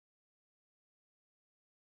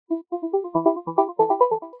Hi,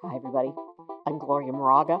 everybody. I'm Gloria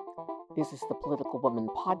Moraga. This is the Political Woman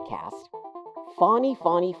Podcast. Fani.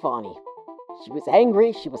 She was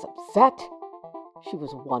angry. She was upset. She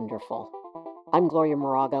was wonderful. I'm Gloria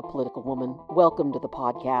Moraga, Political Woman. Welcome to the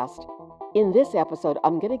podcast. In this episode,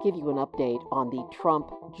 I'm going to give you an update on the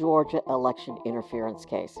Trump Georgia election interference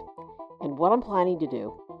case. And what I'm planning to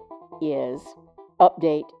do is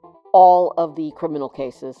update all of the criminal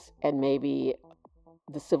cases and maybe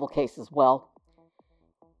the civil case as well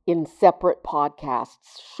in separate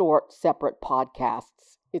podcasts, short separate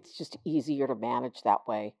podcasts. It's just easier to manage that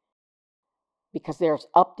way because there's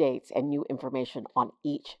updates and new information on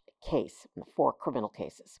each case, the 4 criminal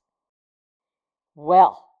cases.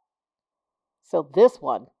 Well, so this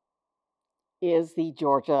one is the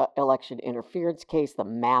Georgia election interference case, the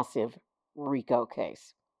massive RICO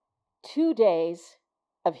case. 2 days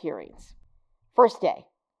of hearings. First day,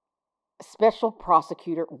 Special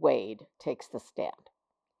Prosecutor Wade takes the stand.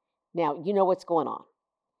 Now, you know what's going on.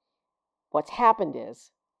 What's happened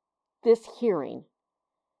is this hearing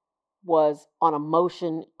was on a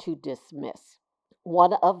motion to dismiss.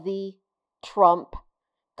 One of the Trump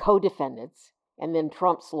co-defendants, and then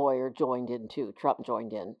Trump's lawyer joined in too. Trump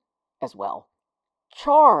joined in as well.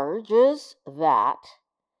 Charges that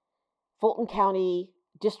Fulton County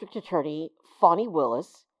District Attorney Fani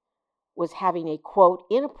Willis was having a, quote,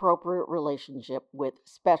 inappropriate relationship with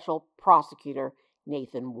Special Prosecutor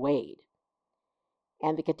Nathan Wade.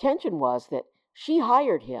 And the contention was that she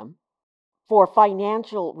hired him for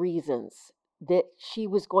financial reasons, that she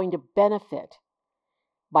was going to benefit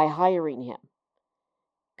by hiring him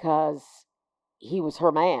because he was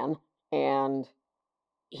her man and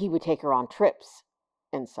he would take her on trips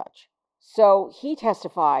and such. So he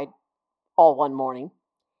testified all one morning.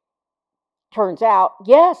 Turns out,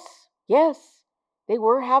 yes, they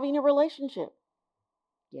were having a relationship.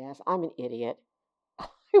 Yes, I'm an idiot.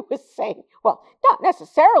 I was saying, well, not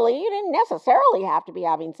necessarily. You didn't necessarily have to be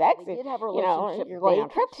having sex. They did have a relationship. You're going on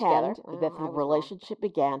trips together. That the relationship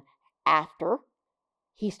began after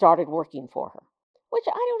he started working for her. Which,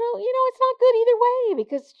 I don't know, it's not good either way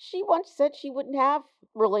because she once said she wouldn't have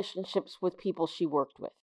relationships with people she worked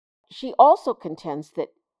with. She also contends that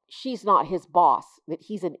she's not his boss, that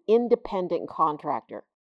he's an independent contractor,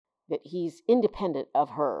 that he's independent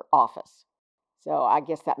of her office. So I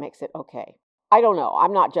guess that makes it okay. I don't know.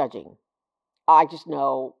 I'm not judging. I just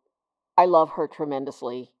know I love her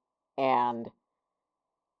tremendously, and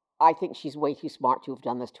I think she's way too smart to have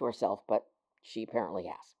done this to herself, but she apparently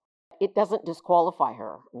has. It doesn't disqualify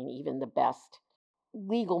her. I mean, even the best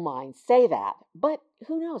legal minds say that, but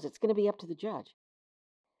who knows? It's going to be up to the judge.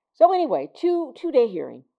 So anyway, two-day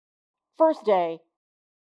hearing. First day,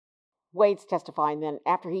 Wade's testifying. Then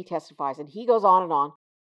after he testifies, and he goes on and on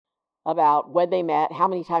about when they met, how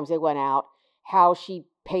many times they went out, how she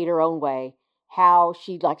paid her own way, how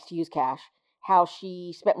she likes to use cash, how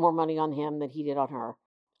she spent more money on him than he did on her,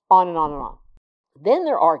 on and on and on. Then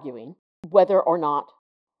they're arguing whether or not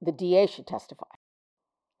the DA should testify.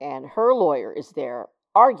 And her lawyer is there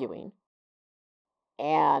arguing,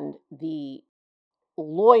 and the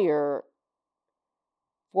lawyer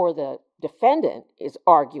for the defendant is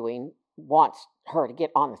arguing, wants her to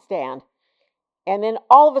get on the stand. And then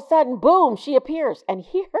all of a sudden, boom, she appears. And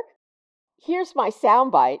here's my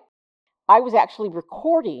soundbite. I was actually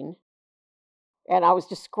recording, and I was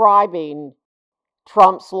describing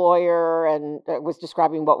Trump's lawyer, and was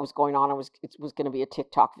describing what was going on. It was going to be a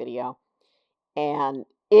TikTok video. And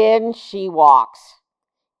in she walks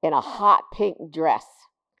in a hot pink dress.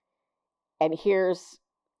 And here's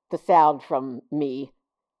the sound from me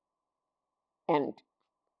and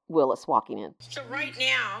Willis walking in. So right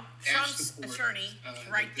now, Trump's attorney,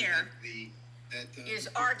 right there, is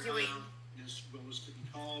arguing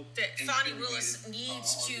that Fani Willis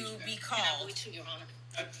needs to be called.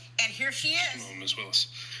 And here she is. Hello, Ms. Willis.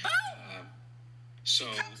 Boom! So,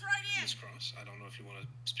 She comes right in. Ms. Cross, I don't know if you want to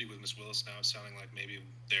speak with Ms. Willis now. It's sounding like maybe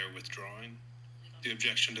they're withdrawing the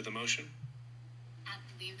objection to the motion. I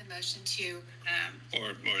believe the motion to...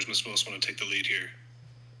 Or does Ms. Willis want to take the lead here?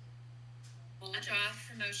 We'll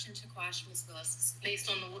draft the motion to quash Ms. Willis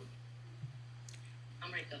based on the...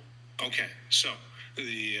 I'm right there. Okay, so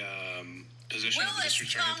the position of the Willis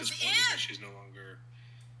district attorney at this comes point is in. that she's no longer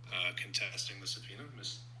contesting the subpoena.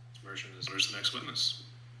 Ms. Merchant is the next witness.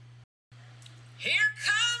 Here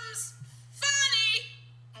comes Fani!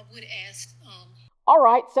 I would ask... All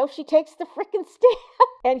right, so she takes the freaking stand.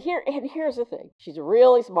 And here's the thing. She's a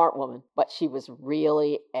really smart woman, but she was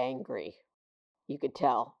really angry. You could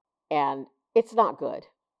tell. And it's not good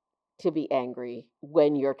to be angry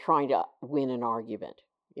when you're trying to win an argument.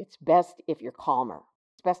 It's best if you're calmer.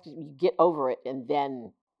 It's best you get over it and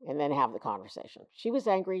then have the conversation. She was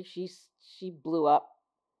angry. She blew up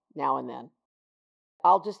now and then.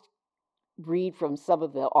 I'll just read from some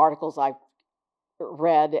of the articles I've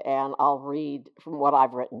read, and I'll read from what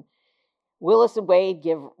I've written. Willis and Wade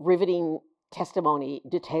give riveting testimony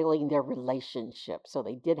detailing their relationship. So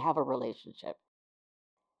they did have a relationship.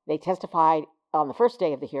 They testified on the first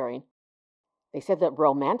day of the hearing. They said that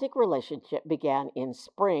romantic relationship began in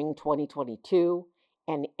spring 2022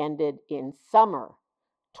 and ended in summer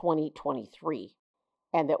 2023,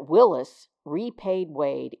 and that Willis repaid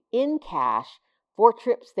Wade in cash for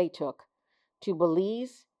trips they took to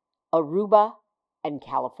Belize, Aruba, and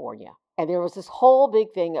California. And there was this whole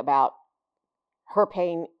big thing about her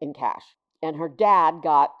paying in cash. And her dad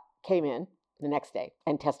came in the next day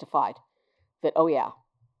and testified that, oh yeah,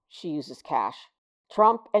 she uses cash.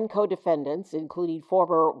 Trump and co-defendants, including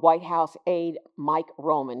former White House aide Mike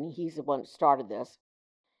Roman, he's the one who started this,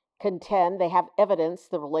 contend they have evidence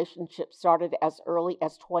the relationship started as early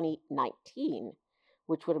as 2019,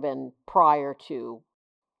 which would have been prior to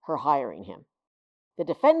her hiring him. The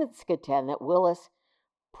defendants contend that Willis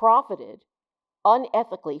profited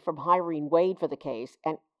unethically from hiring Wade for the case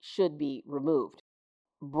and should be removed.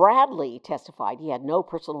 Bradley testified he had no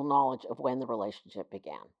personal knowledge of when the relationship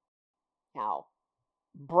began. Now,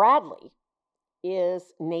 Bradley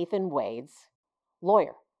is Nathan Wade's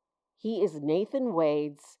lawyer. He is Nathan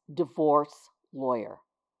Wade's divorce lawyer.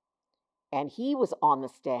 And he was on the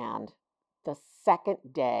stand the second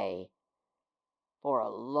day for a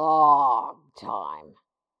long time.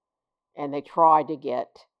 And they tried to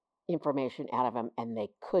get information out of him, and they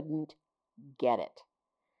couldn't get it.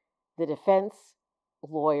 The defense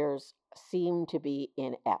lawyers seem to be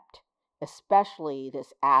inept, especially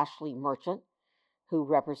this Ashley Merchant, who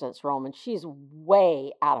represents Roman. She's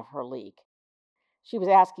way out of her league. She was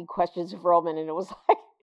asking questions of Roman, and it was like,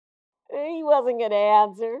 he wasn't going to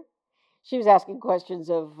answer. She was asking questions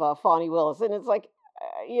of Fani Willis, and it's like,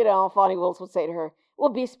 Fani Willis would say to her,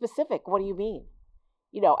 well, be specific. What do you mean?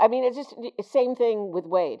 It's just the same thing with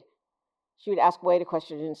Wade. She would ask Wade a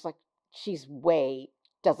question, and it's like,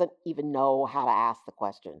 doesn't even know how to ask the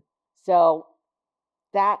question. So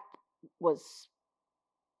that was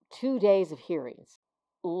 2 days of hearings.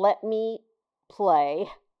 Let me play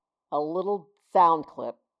a little sound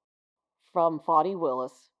clip from Fani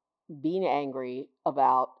Willis being angry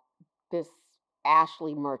about this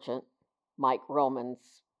Ashley Merchant, Mike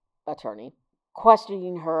Roman's attorney,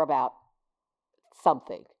 questioning her about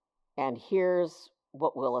something. And here's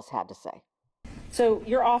what Willis had to say. So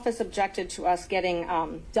your office objected to us getting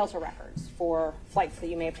Delta records for flights that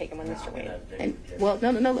you may have taken with Mr. Wade.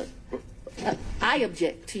 No. Look, I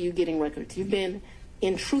object to you getting records. You've been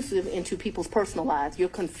intrusive into people's personal lives. You're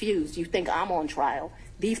confused. You think I'm on trial.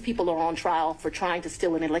 These people are on trial for trying to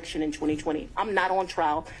steal an election in 2020. I'm not on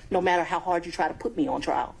trial, no matter how hard you try to put me on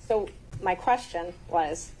trial. So my question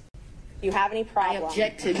was, do you have any problem? I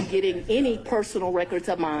object to you getting any personal records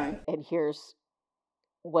of mine. And here's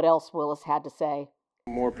what else Willis had to say.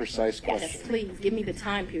 More precise question. Yes, please, give me the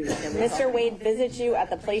time period. Mr. Wade visited you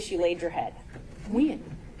at the place you laid your head. When?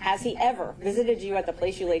 Has he ever visited you at the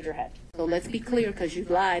place you laid your head? So let's be clear, because you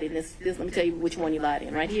lied in this. Let me tell you which one you lied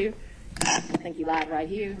in. Right here. I think you lied right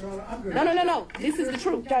here. No. This is the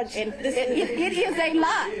truth, Judge. And it is a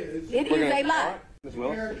lie. It is a lie. Ms.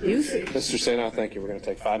 Willis? Mr. Sena, thank you. We're going to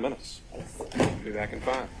take 5 minutes. We'll be back in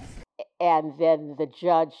 5. And then the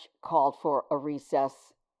judge called for a recess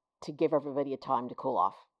to give everybody a time to cool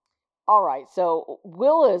off. All right, so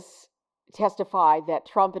Willis testified that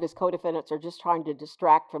Trump and his co-defendants are just trying to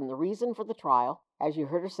distract from the reason for the trial. As you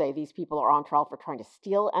heard her say, these people are on trial for trying to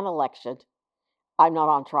steal an election. I'm not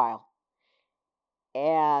on trial.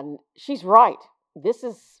 And she's right. This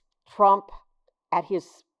is Trump at his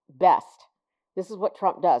best. This is what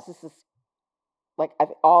Trump does. This is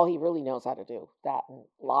all he really knows how to do, that and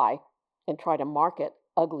lie and try to market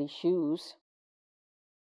ugly shoes.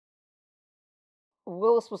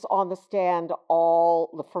 Willis was on the stand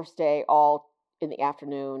all the first day, all in the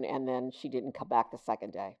afternoon, and then she didn't come back the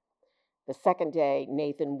second day. The second day,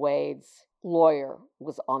 Nathan Wade's lawyer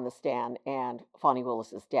was on the stand, and Fani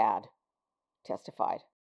Willis's dad testified.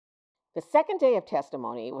 The second day of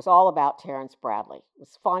testimony was all about Terrence Bradley. It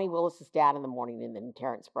was Fani Willis's dad in the morning, and then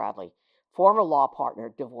Terrence Bradley, former law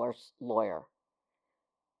partner, divorce lawyer,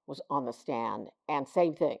 was on the stand. And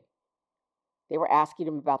same thing. They were asking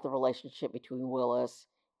him about the relationship between Willis,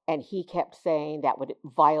 and he kept saying that would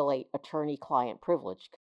violate attorney-client privilege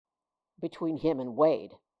between him and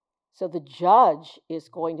Wade. So the judge is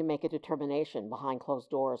going to make a determination behind closed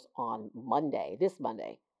doors on Monday, this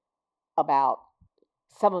Monday, about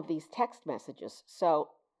some of these text messages. So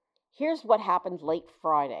Here's what happened late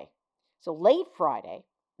Friday. So late Friday,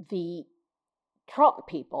 the Trump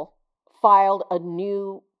people filed a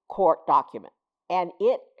new court document, and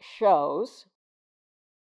it shows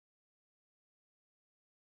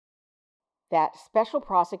that Special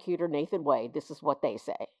Prosecutor Nathan Wade, this is what they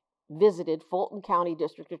say, visited Fulton County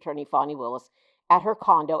District Attorney Fani Willis at her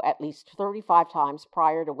condo at least 35 times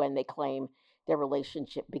prior to when they claim their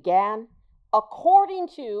relationship began, according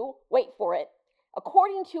to, wait for it,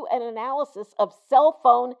 according to an analysis of cell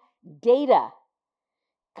phone data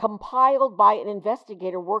compiled by an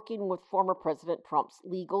investigator working with former President Trump's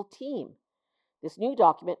legal team. This new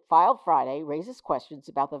document, filed Friday, raises questions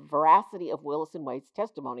about the veracity of Willis and Wade's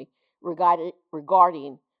testimony regarding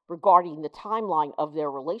the timeline of their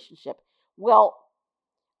relationship. Well,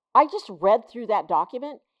 I just read through that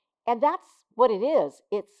document, and that's what it is.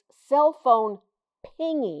 It's cell phone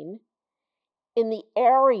pinging in the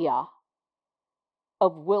area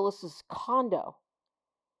of Willis's condo.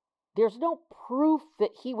 There's no proof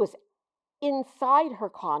that he was inside her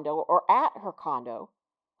condo or at her condo.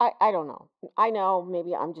 I don't know. I know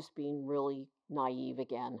maybe I'm just being really naive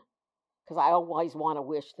again, because I always want to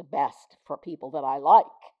wish the best for people that I like.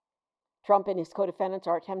 Trump and his co-defendants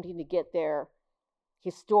are attempting to get their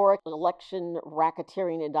historic election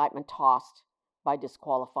racketeering indictment tossed by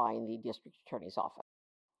disqualifying the district attorney's office.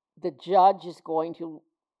 The judge is going to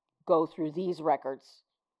go through these records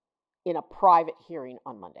in a private hearing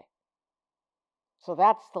on Monday. So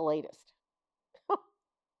that's the latest.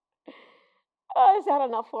 Is that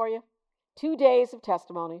enough for you? 2 days of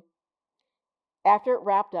testimony. After it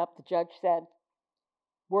wrapped up, the judge said,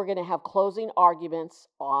 we're going to have closing arguments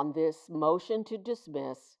on this motion to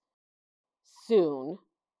dismiss soon,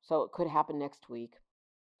 so it could happen next week.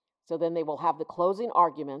 So then they will have the closing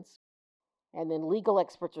arguments, and then legal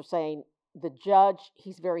experts are saying the judge,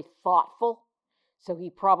 he's very thoughtful, so he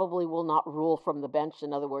probably will not rule from the bench.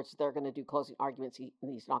 In other words, they're going to do closing arguments.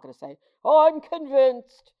 He's not going to say, oh, I'm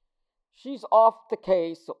convinced she's off the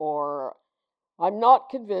case, or I'm not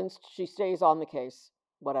convinced she stays on the case,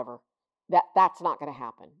 whatever. That's not going to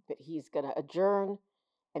happen. But he's going to adjourn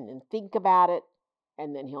and then think about it,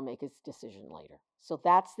 and then he'll make his decision later. So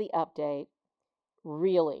that's the update.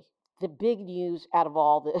 Really, the big news out of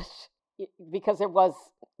all this, because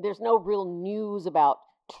there's no real news about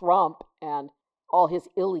Trump and all his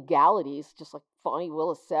illegalities, just like Fani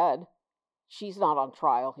Willis said, she's not on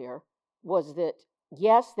trial here, was that,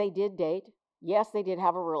 yes, they did date. Yes, they did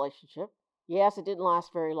have a relationship. Yes, it didn't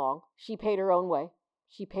last very long. She paid her own way.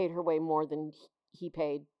 She paid her way more than he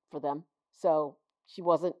paid for them. So she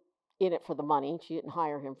wasn't in it for the money. She didn't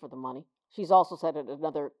hire him for the money. She's also said at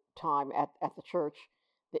another time at the church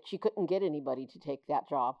that she couldn't get anybody to take that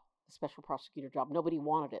job, the special prosecutor job. Nobody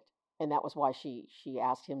wanted it. And that was why she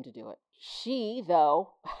asked him to do it. She,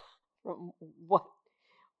 though, from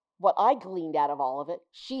what I gleaned out of all of it,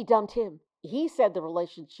 she dumped him. He said the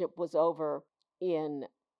relationship was over in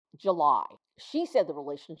July. She said the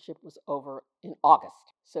relationship was over in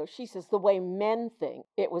August. So she says the way men think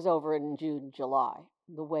it was over in June, July.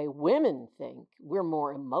 The way women think, we're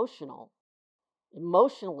more emotional.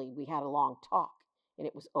 Emotionally, we had a long talk, and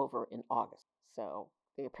it was over in August. So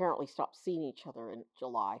they apparently stopped seeing each other in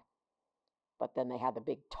July, but then they had the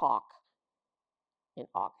big talk in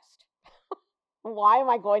August. Why am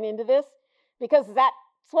I going into this? Because that's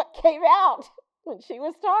what came out when she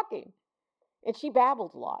was talking. And she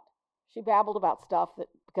babbled a lot. She babbled about stuff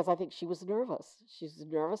because I think she was nervous. She's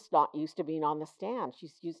nervous, not used to being on the stand.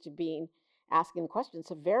 She's used to asking questions.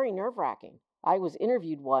 So very nerve-wracking. I was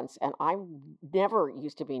interviewed once, and I'm never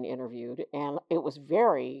used to being interviewed, and it was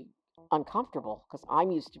very uncomfortable because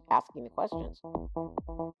I'm used to asking the questions.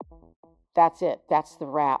 That's it. That's the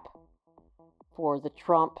wrap for the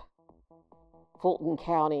Trump Fulton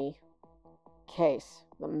County case,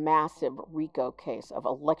 the massive RICO case of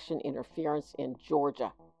election interference in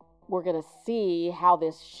Georgia. We're going to see how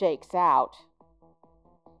this shakes out.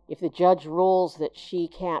 If the judge rules that she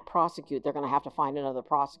can't prosecute, they're going to have to find another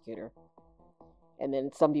prosecutor. And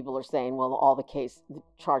then some people are saying, well, the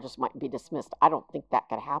charges might be dismissed. I don't think that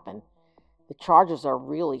could happen. The charges are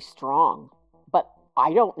really strong, but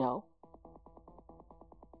I don't know.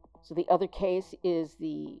 So the other case is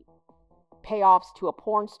the payoffs to a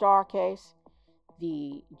porn star case,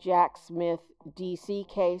 the Jack Smith D.C.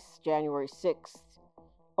 case, January 6th,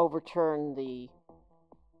 overturned the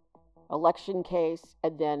election case,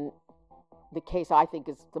 and then the case I think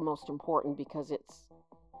is the most important because it's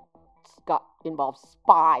involves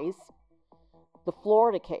spies, the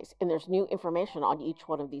Florida case, and there's new information on each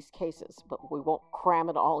one of these cases, but we won't cram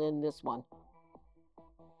it all in this one.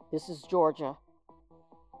 This is Georgia.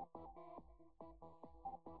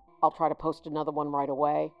 I'll try to post another one right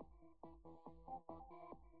away.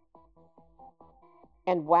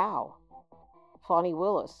 And wow, Fani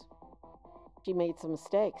Willis, she made some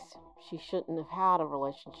mistakes. She shouldn't have had a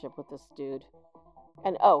relationship with this dude.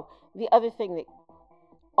 And oh, the other thing that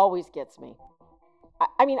always gets me,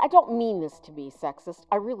 I mean, I don't mean this to be sexist,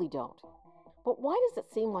 I really don't. But why does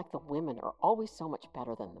it seem like the women are always so much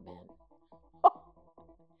better than the men?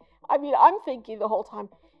 I mean, I'm thinking the whole time,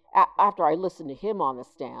 after I listen to him on the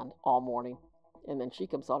stand all morning, and then she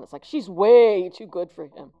comes on, it's like, she's way too good for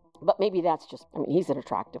him. But maybe that's just, I mean, he's an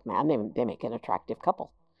attractive man. They make an attractive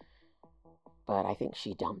couple. But I think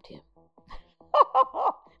she dumped him.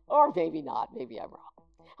 Or maybe not. Maybe I'm wrong.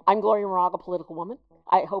 I'm Gloria Moraga, political woman.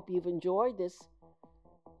 I hope you've enjoyed this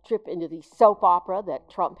trip into the soap opera that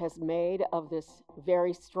Trump has made of this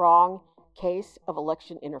very strong case of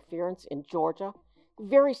election interference in Georgia.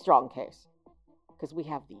 Very strong case. Because we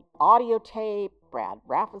have the audio tape, Brad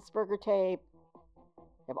Raffensperger tape.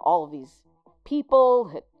 We have all of these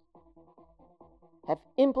people that have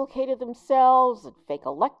implicated themselves and fake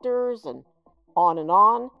electors and on and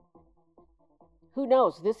on. Who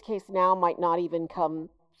knows? This case now might not even come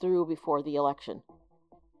through before the election.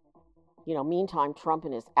 You know, meantime, Trump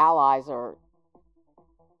and his allies are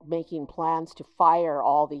making plans to fire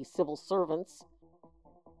all the civil servants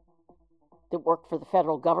that work for the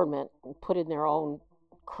federal government and put in their own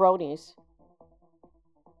cronies.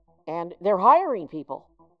 And they're hiring people.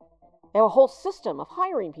 They have a whole system of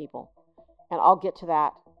hiring people. And I'll get to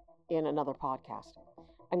that in another podcast.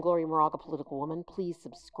 I'm Gloria Moraga, political woman. Please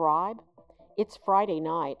subscribe. It's Friday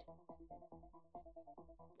night,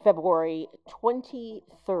 February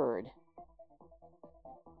 23rd.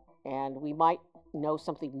 And we might know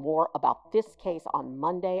something more about this case on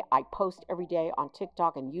Monday. I post every day on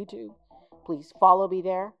TikTok and YouTube. Please follow me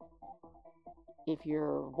there if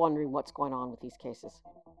you're wondering what's going on with these cases.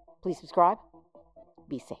 Please subscribe.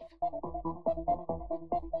 Be safe.